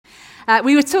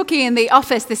We were talking in the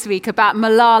office this week about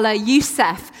Malala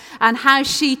Yousafzai and how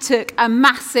she took a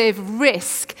massive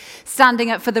risk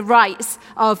standing up for the rights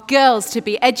of girls to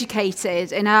be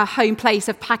educated in her home place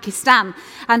of Pakistan,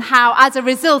 and how, as a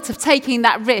result of taking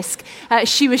that risk,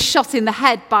 she was shot in the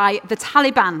head by the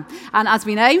Taliban. And as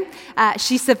we know,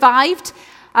 she survived.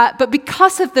 But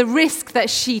because of the risk that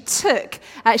she took,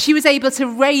 she was able to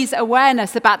raise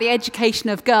awareness about the education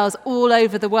of girls all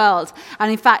over the world, and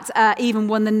in fact, even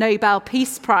won the Nobel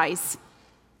Peace Prize.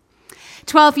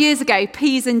 12 years ago,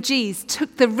 P's and G's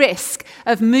took the risk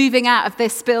of moving out of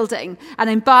this building and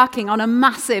embarking on a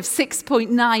massive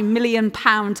 £6.9 million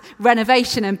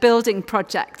renovation and building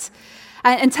project.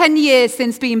 And 10 years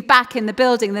since being back in the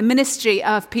building, the ministry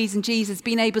of P's and G's has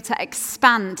been able to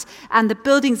expand, and the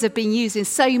buildings have been used in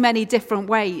so many different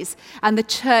ways, and the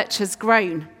church has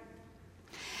grown.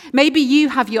 Maybe you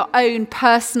have your own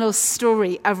personal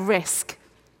story of risk.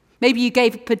 Maybe you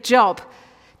gave up a job,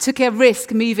 took a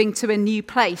risk moving to a new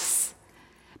place.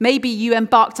 Maybe you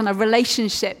embarked on a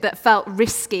relationship that felt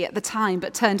risky at the time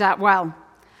but turned out well.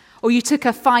 Or you took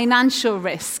a financial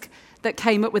risk that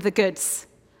came up with the goods.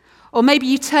 Or maybe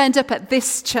you turned up at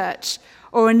this church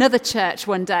or another church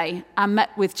one day and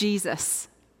met with Jesus.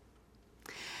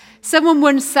 Someone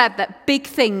once said that big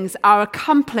things are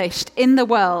accomplished in the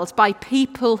world by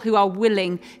people who are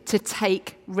willing to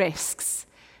take risks.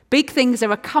 Big things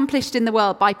are accomplished in the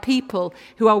world by people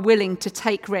who are willing to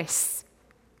take risks.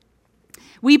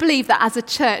 We believe that as a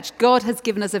church, God has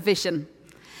given us a vision.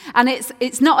 And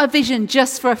it's not a vision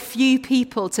just for a few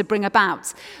people to bring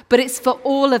about, but it's for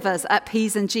all of us at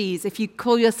P's and G's, if you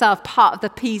call yourself part of the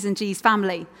P's and G's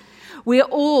family. We're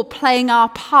all playing our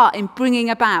part in bringing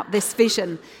about this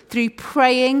vision through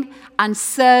praying and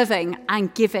serving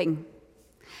and giving.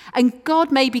 And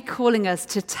God may be calling us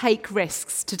to take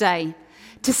risks today,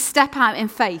 to step out in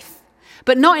faith,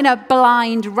 but not in a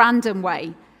blind, random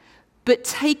way, but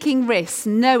taking risks,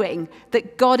 knowing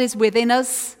that God is within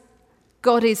us,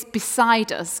 God is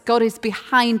beside us, God is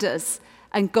behind us,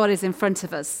 and God is in front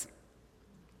of us.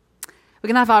 We're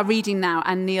going to have our reading now,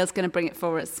 and Neil's going to bring it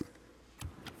for us.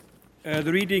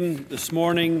 The reading this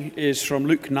morning is from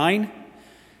Luke 9,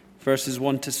 verses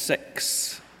 1 to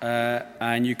 6,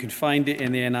 and you can find it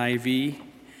in the NIV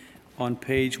on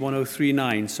page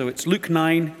 1039. So it's Luke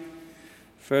 9,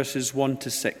 verses 1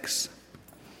 to 6,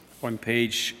 on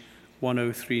page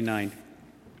 1039.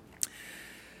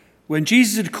 When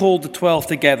Jesus had called the 12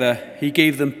 together, he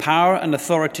gave them power and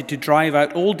authority to drive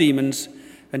out all demons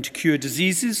and to cure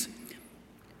diseases.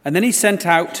 And then he sent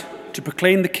out to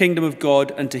proclaim the kingdom of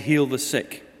God and to heal the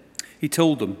sick. He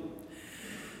told them,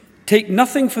 "Take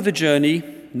nothing for the journey,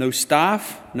 no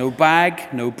staff, no bag,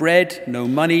 no bread, no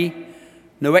money,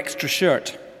 no extra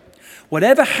shirt.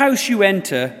 Whatever house you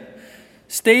enter,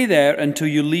 stay there until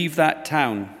you leave that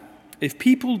town. If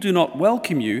people do not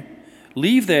welcome you,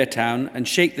 leave their town and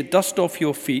shake the dust off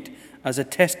your feet as a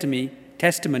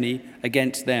testimony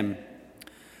against them."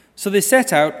 So they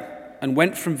set out and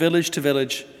went from village to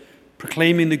village,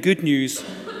 proclaiming the good news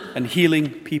and healing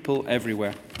people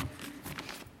everywhere.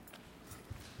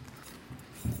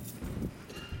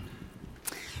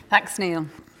 Thanks, Neil.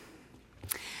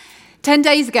 10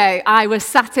 days ago, I was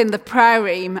sat in the prayer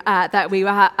room that we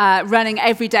were running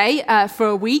every day for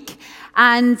a week.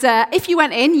 And if you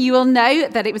went in, you will know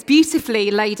that it was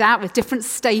beautifully laid out with different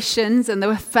stations, and there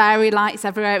were fairy lights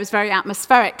everywhere. It was very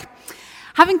atmospheric.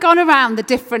 Having gone around the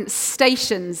different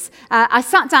stations, I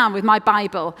sat down with my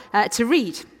Bible to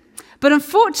read. But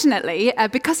unfortunately,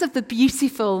 because of the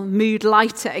beautiful mood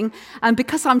lighting, and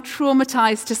because I'm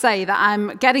traumatized to say that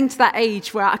I'm getting to that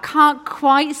age where I can't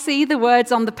quite see the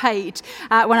words on the page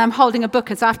when I'm holding a book,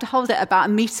 and so I have to hold it about a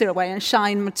meter away and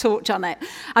shine my torch on it,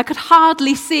 I could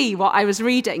hardly see what I was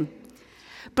reading.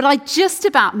 But I just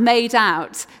about made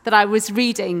out that I was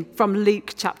reading from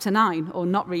Luke chapter 9, or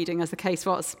not reading as the case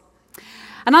was.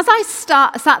 And as I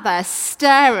sat there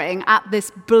staring at this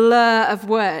blur of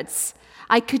words,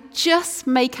 I could just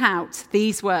make out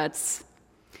these words: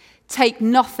 "Take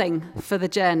nothing for the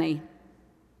journey."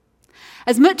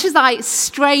 As much as I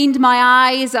strained my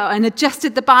eyes and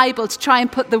adjusted the Bible to try and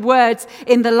put the words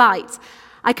in the light,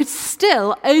 I could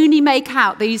still only make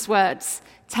out these words: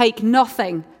 "Take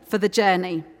nothing for the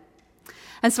journey."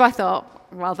 And so I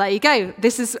thought, well, there you go.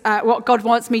 This is what God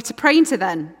wants me to pray into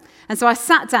then. And so I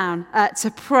sat down to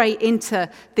pray into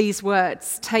these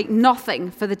words: "Take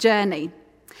nothing for the journey."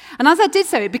 And as I did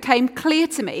so, it became clear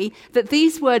to me that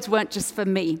these words weren't just for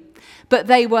me, but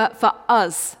they were for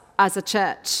us as a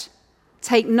church.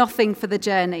 Take nothing for the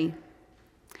journey.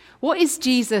 What is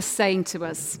Jesus saying to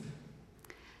us?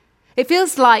 It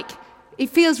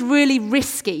feels really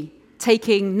risky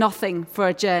taking nothing for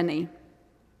a journey.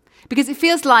 Because it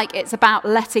feels like it's about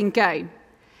letting go.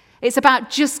 It's about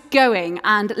just going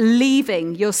and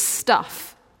leaving your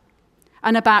stuff,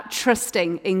 and about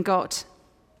trusting in God.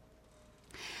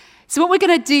 So what we're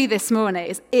going to do this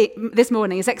morning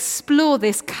is explore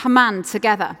this command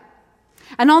together.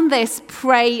 And on this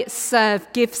Pray, Serve,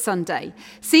 Give Sunday,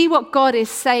 see what God is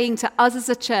saying to us as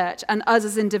a church and us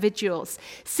as individuals.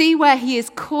 See where he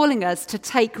is calling us to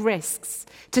take risks,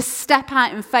 to step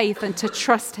out in faith and to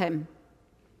trust him.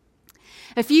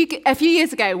 A few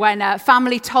years ago, when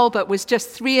family Talbot was just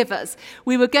 3 of us,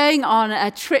 we were going on a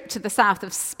trip to the south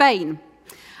of Spain.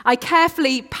 I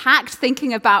carefully packed,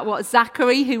 thinking about what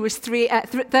Zachary, who was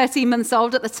 13 months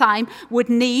old at the time, would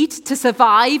need to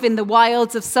survive in the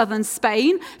wilds of southern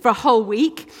Spain for a whole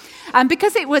week. And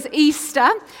because it was Easter,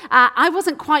 I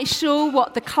wasn't quite sure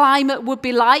what the climate would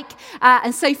be like.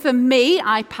 And so for me,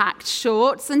 I packed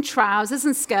shorts and trousers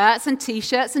and skirts and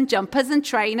T-shirts and jumpers and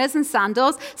trainers and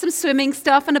sandals, some swimming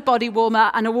stuff and a body warmer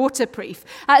and a waterproof.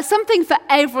 Something for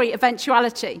every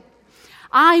eventuality.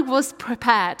 I was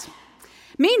prepared.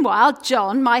 Meanwhile,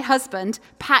 John, my husband,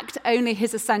 packed only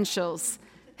his essentials,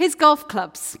 his golf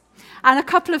clubs, and a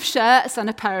couple of shirts and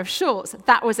a pair of shorts.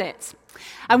 That was it.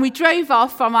 And we drove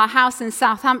off from our house in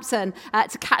Southampton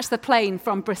to catch the plane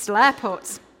from Bristol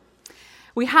Airport.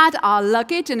 We had our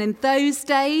luggage, and in those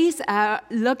days,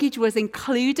 luggage was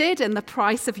included in the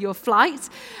price of your flight.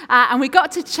 And we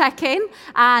got to check in,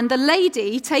 and the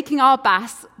lady taking our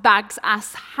bags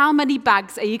asked, "How many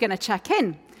bags are you going to check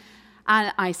in?"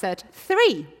 And I said,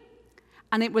 3.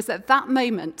 And it was at that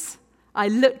moment I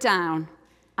looked down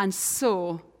and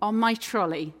saw on my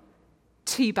trolley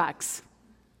 2 bags.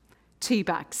 2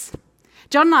 bags.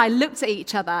 John and I looked at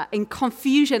each other in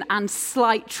confusion and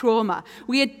slight trauma.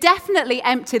 We had definitely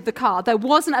emptied the car. There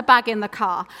wasn't a bag in the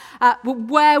car. But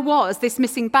where was this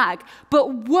missing bag?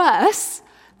 But worse,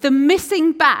 the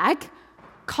missing bag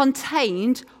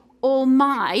contained all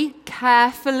my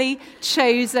carefully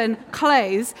chosen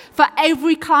clothes for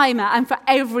every climate and for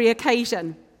every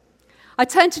occasion. I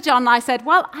turned to John and I said,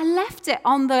 "Well, I left it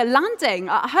on the landing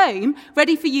at home,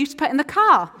 ready for you to put in the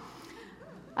car."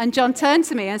 And John turned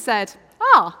to me and said,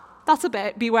 "Oh, that'll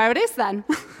be where it is then."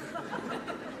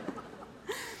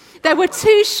 There were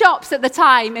 2 shops at the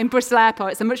time in Bristol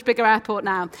Airport. It's a much bigger airport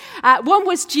now. One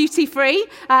was duty-free,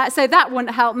 so that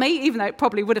wouldn't help me, even though it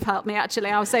probably would have helped me, actually.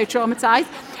 I was so traumatized.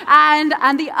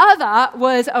 And the other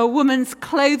was a woman's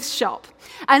clothes shop.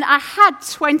 And I had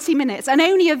 20 minutes and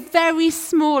only a very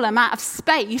small amount of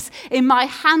space in my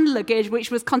hand luggage,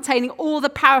 which was containing all the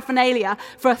paraphernalia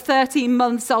for a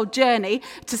 13-month-old journey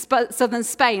to southern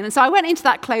Spain. And so I went into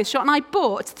that clothes shop and I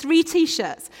bought 3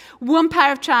 T-shirts, 1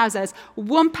 pair of trousers,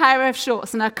 1 pair of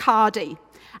shorts and a cardi.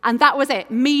 And that was it,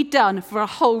 me done for a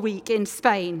whole week in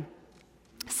Spain.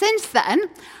 Since then,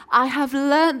 I have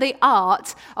learned the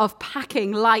art of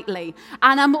packing lightly,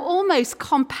 and I'm almost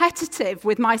competitive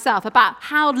with myself about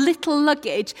how little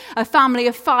luggage a family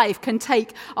of 5 can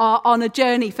take on a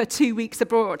journey for 2 weeks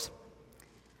abroad.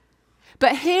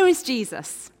 But here is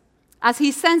Jesus. As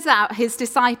he sends out his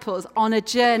disciples on a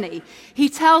journey, he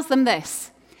tells them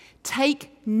this: take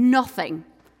nothing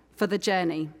for the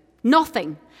journey.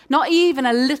 Nothing. Not even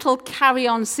a little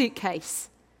carry-on suitcase.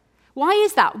 Why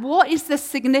is that? What is the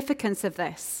significance of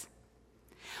this?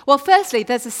 Well, firstly,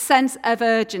 there's a sense of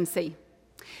urgency.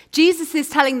 Jesus is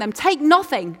telling them, take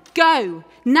nothing, go,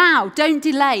 now, don't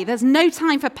delay. There's no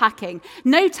time for packing,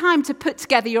 no time to put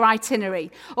together your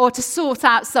itinerary or to sort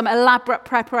out some elaborate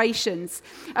preparations.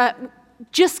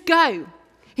 Just go.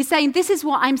 He's saying, this is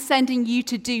what I'm sending you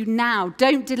to do now,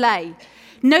 don't delay.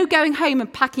 No going home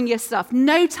and packing your stuff.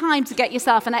 No time to get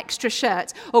yourself an extra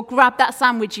shirt or grab that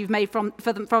sandwich you've made from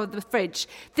the fridge.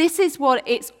 This is what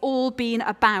it's all been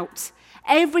about.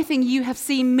 Everything you have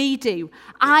seen me do,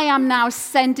 I am now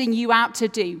sending you out to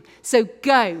do. So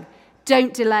go.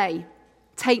 Don't delay.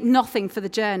 Take nothing for the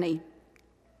journey.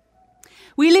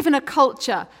 We live in a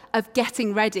culture of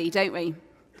getting ready, don't we?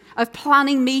 Of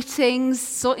planning meetings,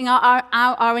 sorting out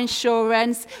our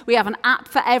insurance. We have an app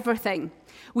for everything.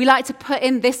 We like to put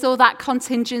in this or that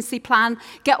contingency plan,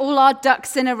 get all our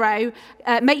ducks in a row,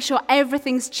 make sure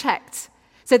everything's checked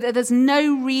so that there's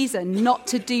no reason not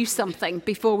to do something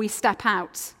before we step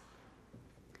out.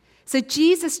 So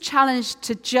Jesus challenged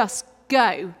to just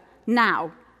go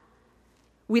now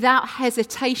without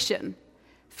hesitation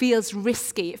feels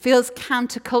risky. It feels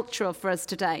countercultural for us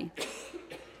today.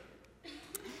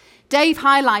 Dave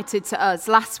highlighted to us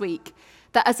last week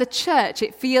that as a church,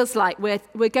 it feels like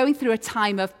we're going through a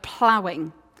time of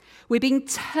ploughing. We're being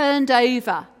turned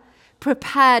over,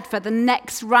 prepared for the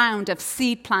next round of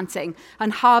seed planting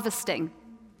and harvesting.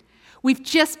 We've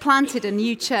just planted a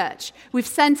new church. We've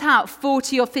sent out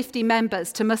 40 or 50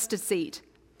 members to Mustard Seed.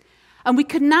 And we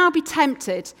could now be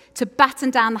tempted to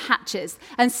batten down the hatches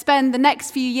and spend the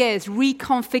next few years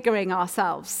reconfiguring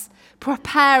ourselves,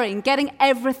 preparing, getting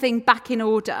everything back in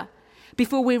order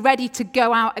before we're ready to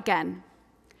go out again.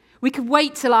 We could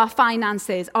wait till our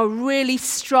finances are really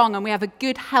strong and we have a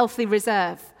good, healthy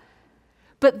reserve.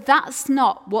 But that's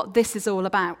not what this is all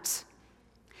about.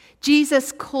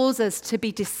 Jesus calls us to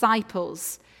be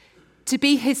disciples, to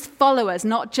be his followers,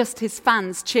 not just his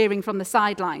fans cheering from the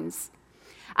sidelines.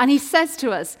 And he says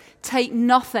to us, take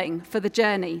nothing for the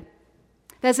journey.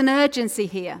 There's an urgency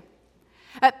here.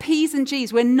 At P's and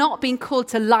G's, we're not being called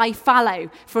to lie fallow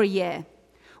for a year.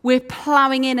 We're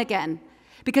ploughing in again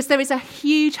because there is a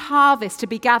huge harvest to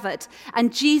be gathered,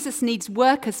 and Jesus needs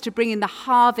workers to bring in the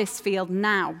harvest field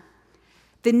now.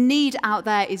 The need out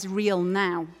there is real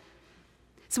now.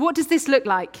 So what does this look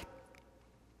like?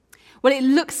 Well, it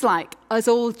looks like us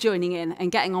all joining in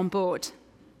and getting on board.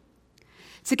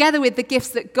 Together with the gifts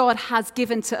that God has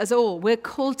given to us all, we're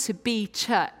called to be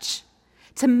church,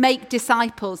 to make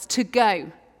disciples, to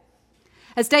go.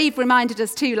 As Dave reminded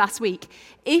us too last week,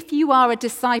 if you are a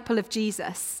disciple of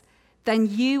Jesus, then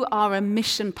you are a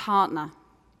mission partner,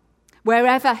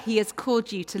 wherever he has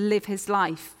called you to live his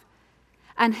life.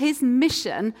 And his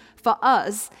mission for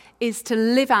us is to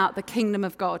live out the kingdom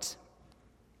of God.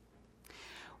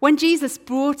 When Jesus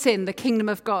brought in the kingdom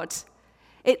of God,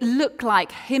 it looked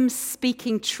like him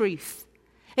speaking truth.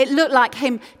 It looked like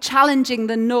him challenging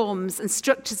the norms and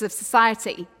structures of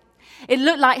society. It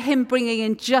looked like him bringing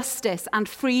in justice and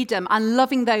freedom and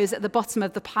loving those at the bottom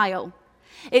of the pile.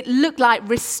 It looked like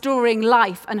restoring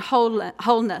life and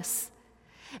wholeness.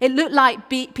 It looked like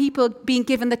people being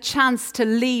given the chance to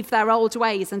leave their old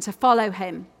ways and to follow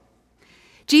him.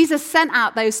 Jesus sent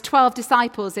out those 12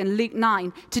 disciples in Luke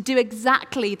 9 to do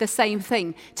exactly the same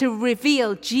thing, to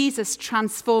reveal Jesus'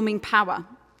 transforming power.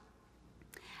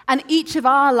 And each of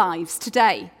our lives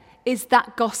today is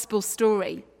that gospel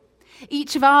story.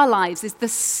 Each of our lives is the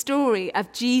story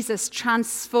of Jesus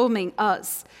transforming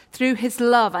us through his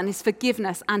love and his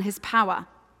forgiveness and his power.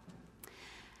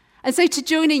 And so to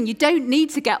join in, you don't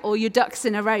need to get all your ducks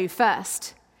in a row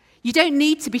first. You don't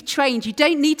need to be trained. You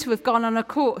don't need to have gone on a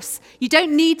course. You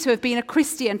don't need to have been a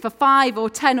Christian for 5 or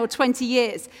 10 or 20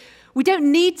 years. We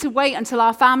don't need to wait until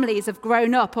our families have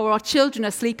grown up or our children are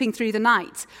sleeping through the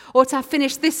night or to have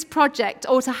finished this project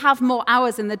or to have more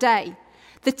hours in the day.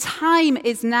 The time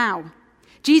is now.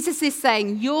 Jesus is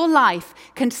saying, your life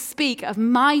can speak of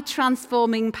my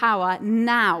transforming power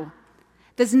now.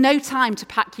 There's no time to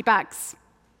pack your bags.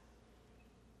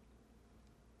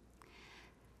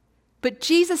 But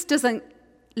Jesus doesn't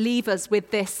leave us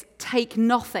with this take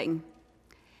nothing.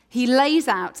 He lays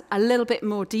out a little bit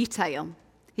more detail.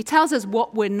 He tells us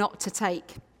what we're not to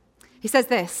take. He says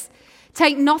this,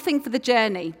 take nothing for the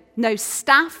journey, no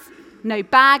staff, no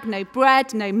bag, no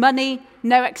bread, no money,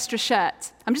 no extra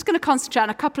shirt. I'm just going to concentrate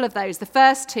on a couple of those, the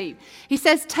first two. He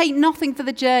says, take nothing for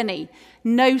the journey,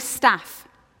 no staff.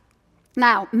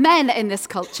 Now, men in this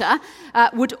culture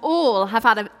would all have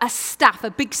had a staff, a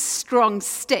big strong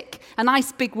stick, a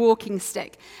nice big walking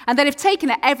stick, and they'd have taken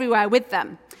it everywhere with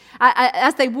them.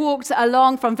 As they walked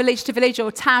along from village to village or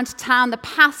town to town, the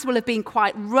paths will have been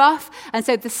quite rough, and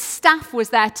so the staff was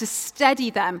there to steady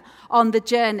them on the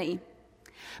journey.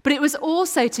 But it was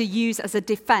also to use as a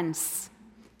defense.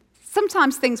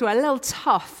 Sometimes things were a little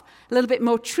tough, a little bit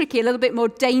more tricky, a little bit more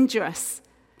dangerous.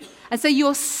 And so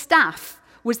your staff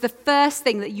was the first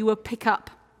thing that you would pick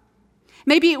up.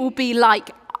 Maybe it will be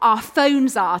like our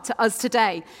phones are to us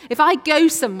today. If I go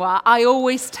somewhere, I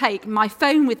always take my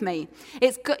phone with me.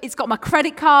 It's got my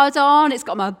credit card on, it's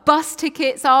got my bus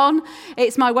tickets on,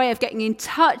 it's my way of getting in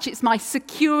touch, it's my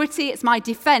security, it's my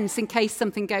defense in case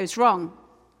something goes wrong.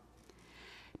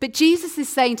 But Jesus is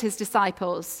saying to his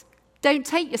disciples, don't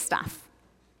take your staff.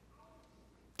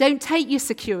 Don't take your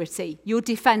security, your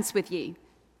defense with you.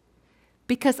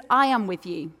 Because I am with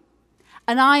you,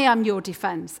 and I am your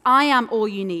defense. I am all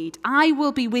you need. I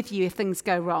will be with you if things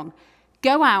go wrong.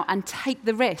 Go out and take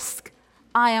the risk.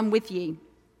 I am with you.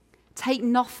 Take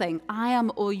nothing. I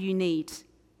am all you need.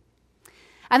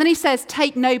 And then he says,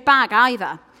 take no bag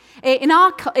either.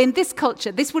 In this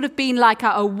culture, this would have been like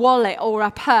a wallet or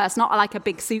a purse, not like a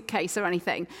big suitcase or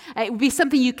anything. It would be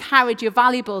something you carried your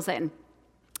valuables in.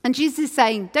 And Jesus is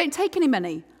saying, don't take any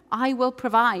money. I will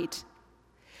provide.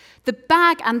 The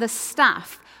bag and the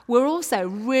staff were also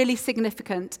really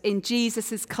significant in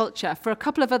Jesus' culture for a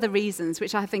couple of other reasons,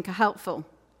 which I think are helpful.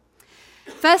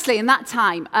 Firstly, in that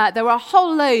time, there were a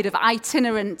whole load of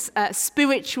itinerant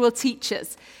spiritual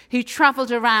teachers who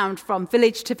travelled around from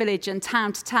village to village and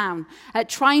town to town,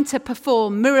 trying to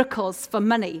perform miracles for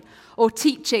money or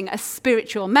teaching a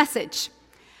spiritual message.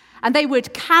 And they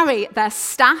would carry their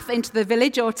staff into the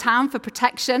village or town for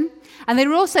protection, and they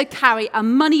would also carry a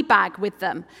money bag with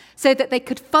them so that they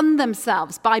could fund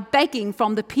themselves by begging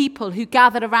from the people who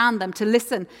gathered around them to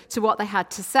listen to what they had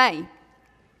to say.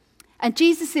 And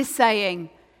Jesus is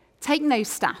saying, take no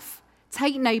staff,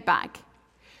 take no bag.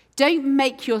 Don't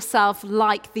make yourself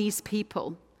like these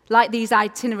people, like these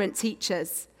itinerant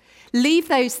teachers. Leave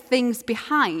those things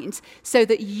behind so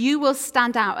that you will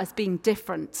stand out as being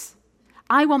different.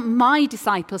 I want my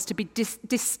disciples to be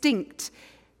distinct,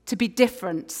 to be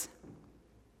different.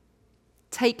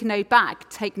 Take no bag,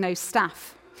 take no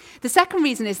staff. The second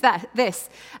reason is that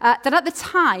at the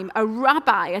time, a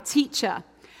rabbi, a teacher,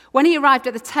 when he arrived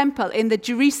at the temple in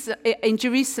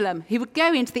Jerusalem, he would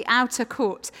go into the outer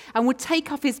court and would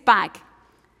take off his bag,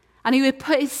 and he would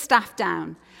put his staff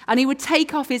down, and he would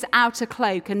take off his outer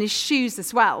cloak and his shoes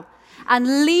as well,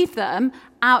 and leave them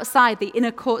outside the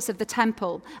inner courts of the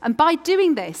temple. And by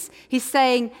doing this, he's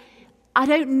saying, I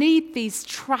don't need these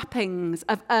trappings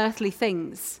of earthly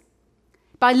things.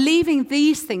 By leaving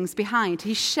these things behind,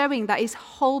 he's showing that his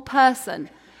whole person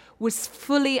was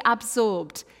fully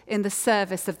absorbed in the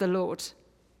service of the Lord.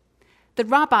 The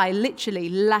rabbi literally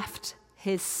left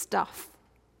his stuff,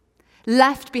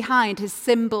 left behind his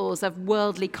symbols of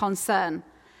worldly concern.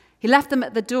 He left them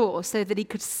at the door so that he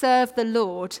could serve the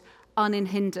Lord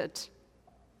unhindered.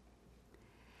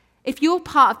 If you're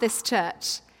part of this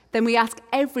church, then we ask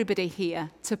everybody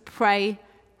here to pray,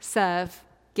 serve,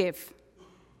 give.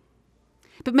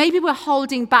 But maybe we're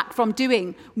holding back from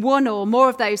doing one or more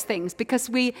of those things because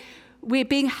we're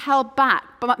being held back,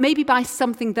 but maybe by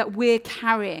something that we're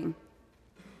carrying.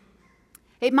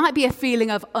 It might be a feeling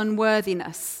of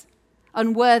unworthiness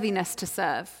to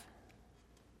serve.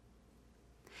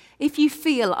 If you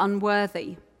feel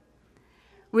unworthy,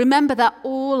 remember that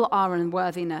all our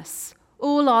unworthiness,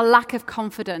 all our lack of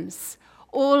confidence,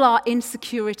 all our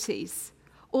insecurities,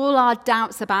 all our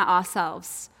doubts about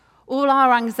ourselves, all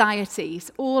our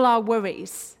anxieties, all our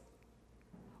worries,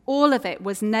 all of it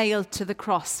was nailed to the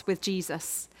cross with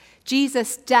Jesus.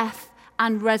 Jesus' death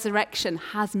and resurrection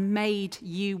has made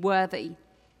you worthy.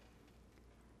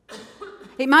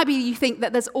 It might be you think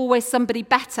that there's always somebody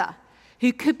better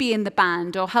who could be in the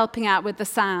band or helping out with the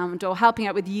sound or helping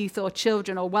out with youth or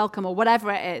children or welcome or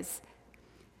whatever it is.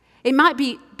 It might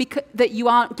be that you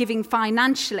aren't giving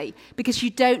financially because you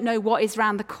don't know what is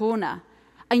around the corner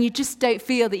and you just don't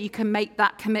feel that you can make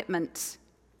that commitment.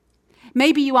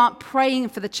 Maybe you aren't praying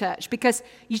for the church because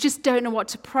you just don't know what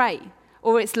to pray,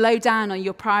 or it's low down on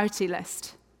your priority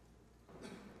list.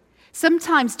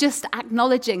 Sometimes just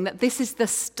acknowledging that this is the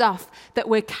stuff that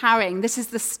we're carrying, this is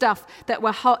the stuff that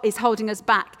is holding us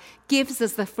back, gives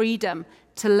us the freedom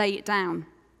to lay it down.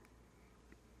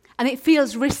 And it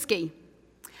feels risky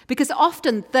because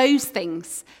often those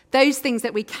things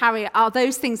that we carry are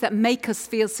those things that make us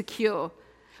feel secure.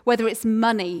 Whether it's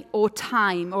money or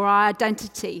time or our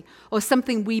identity or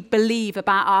something we believe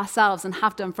about ourselves and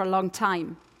have done for a long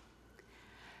time.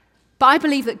 But I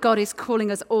believe that God is calling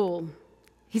us all.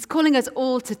 He's calling us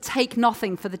all to take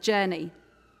nothing for the journey.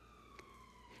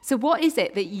 So what is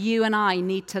it that you and I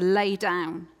need to lay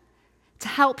down to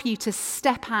help you to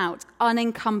step out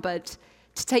unencumbered,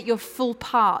 to take your full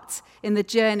part in the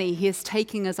journey he is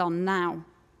taking us on now?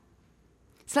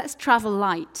 So let's travel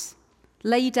light.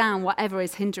 Lay down whatever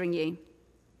is hindering you.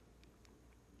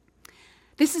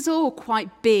 This is all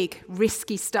quite big,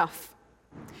 risky stuff.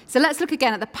 So let's look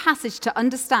again at the passage to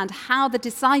understand how the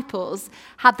disciples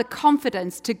had the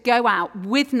confidence to go out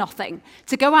with nothing,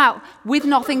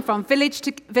 from village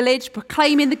to village,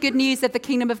 proclaiming the good news of the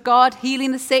kingdom of God,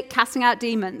 healing the sick, casting out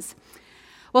demons.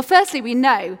 Well, firstly, we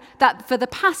know that for the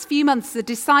past few months, the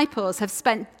disciples have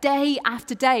spent day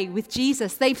after day with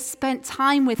Jesus. They've spent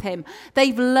time with him.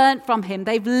 They've learnt from him.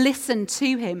 They've listened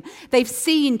to him. They've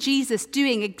seen Jesus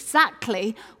doing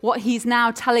exactly what he's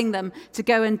now telling them to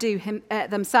go and do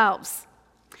themselves.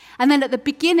 And then at the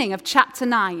beginning of chapter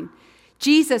 9,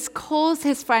 Jesus calls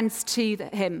his friends to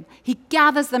him. He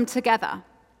gathers them together.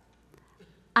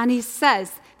 And it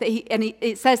says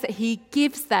that he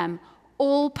gives them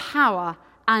all power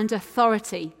and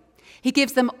authority. He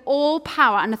gives them all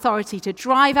power and authority to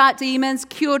drive out demons,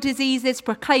 cure diseases,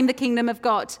 proclaim the kingdom of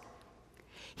God.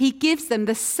 He gives them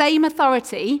the same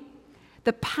authority,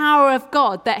 the power of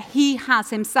God that he has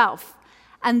himself.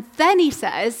 And then he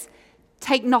says,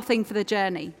 take nothing for the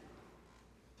journey.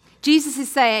 Jesus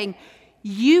is saying,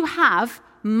 you have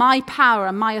my power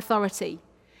and my authority.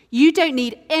 You don't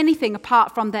need anything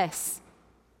apart from this.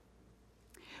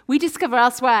 We discover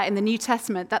elsewhere in the New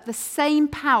Testament that the same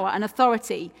power and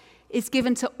authority is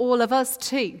given to all of us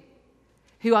too,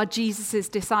 who are Jesus'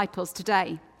 disciples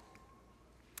today.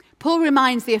 Paul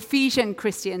reminds the Ephesian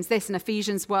Christians this in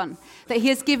Ephesians 1, that he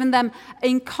has given them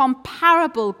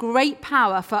incomparable great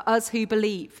power for us who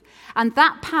believe. And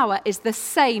that power is the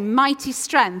same mighty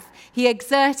strength he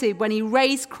exerted when he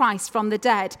raised Christ from the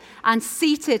dead and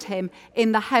seated him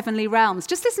in the heavenly realms.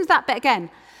 Just listen to that bit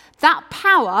again. That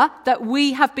power that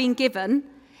we have been given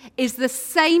is the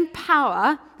same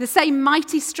power, the same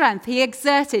mighty strength he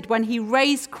exerted when he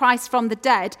raised Christ from the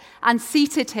dead and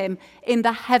seated him in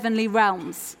the heavenly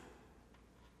realms.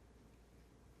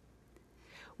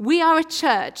 We are a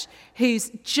church whose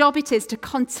job it is to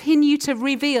continue to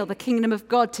reveal the kingdom of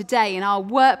God today in our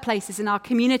workplaces, in our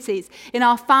communities, in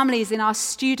our families, in our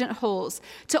student halls,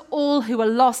 to all who are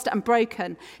lost and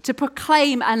broken, to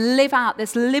proclaim and live out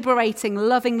this liberating,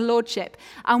 loving lordship.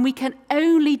 And we can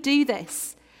only do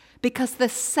this because the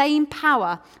same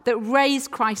power that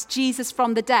raised Christ Jesus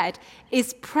from the dead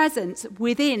is present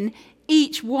within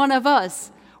each one of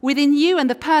us, within you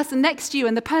and the person next to you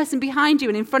and the person behind you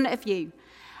and in front of you.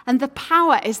 And the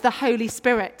power is the Holy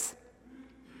Spirit.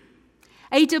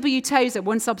 A.W. Tozer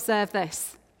once observed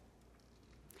this.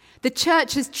 The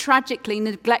church has tragically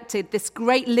neglected this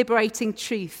great liberating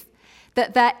truth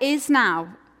that there is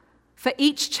now, for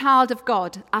each child of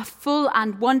God, a full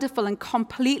and wonderful and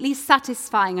completely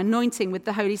satisfying anointing with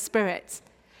the Holy Spirit.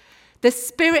 The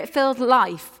Spirit-filled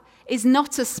life is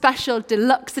not a special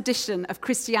deluxe edition of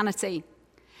Christianity.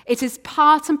 It is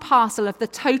part and parcel of the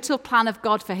total plan of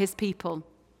God for his people.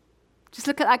 Just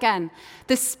look at that again.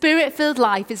 The Spirit-filled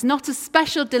life is not a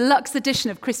special deluxe edition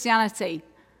of Christianity.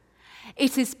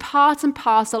 It is part and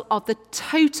parcel of the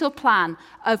total plan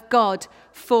of God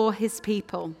for his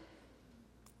people.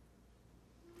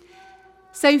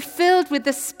 So filled with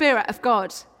the Spirit of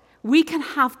God, we can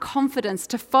have confidence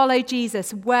to follow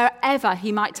Jesus wherever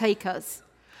he might take us.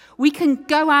 We can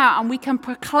go out and we can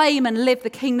proclaim and live the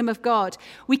kingdom of God.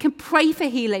 We can pray for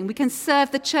healing. We can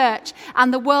serve the church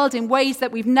and the world in ways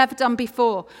that we've never done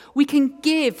before. We can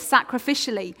give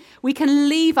sacrificially. We can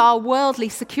leave our worldly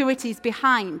securities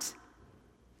behind.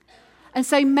 And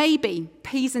so maybe,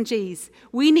 P's and G's,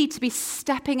 we need to be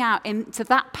stepping out into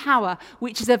that power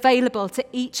which is available to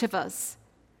each of us,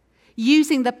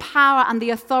 using the power and the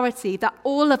authority that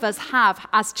all of us have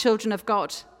as children of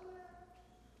God.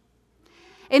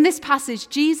 In this passage,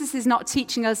 Jesus is not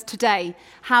teaching us today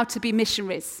how to be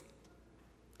missionaries.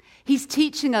 He's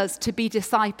teaching us to be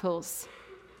disciples.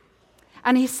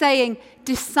 And he's saying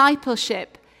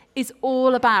discipleship is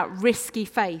all about risky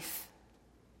faith.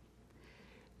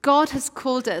 God has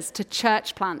called us to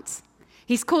church plant.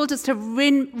 He's called us to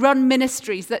run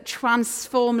ministries that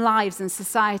transform lives and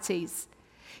societies.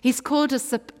 He's called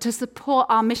us to support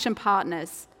our mission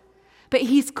partners. But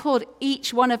he's called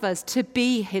each one of us to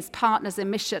be his partners in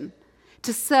mission,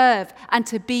 to serve and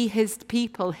to be his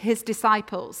people, his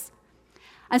disciples.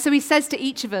 And so he says to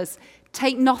each of us,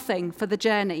 take nothing for the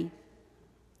journey.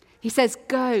 He says,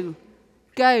 go,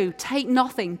 take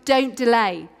nothing, don't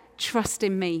delay, trust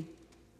in me.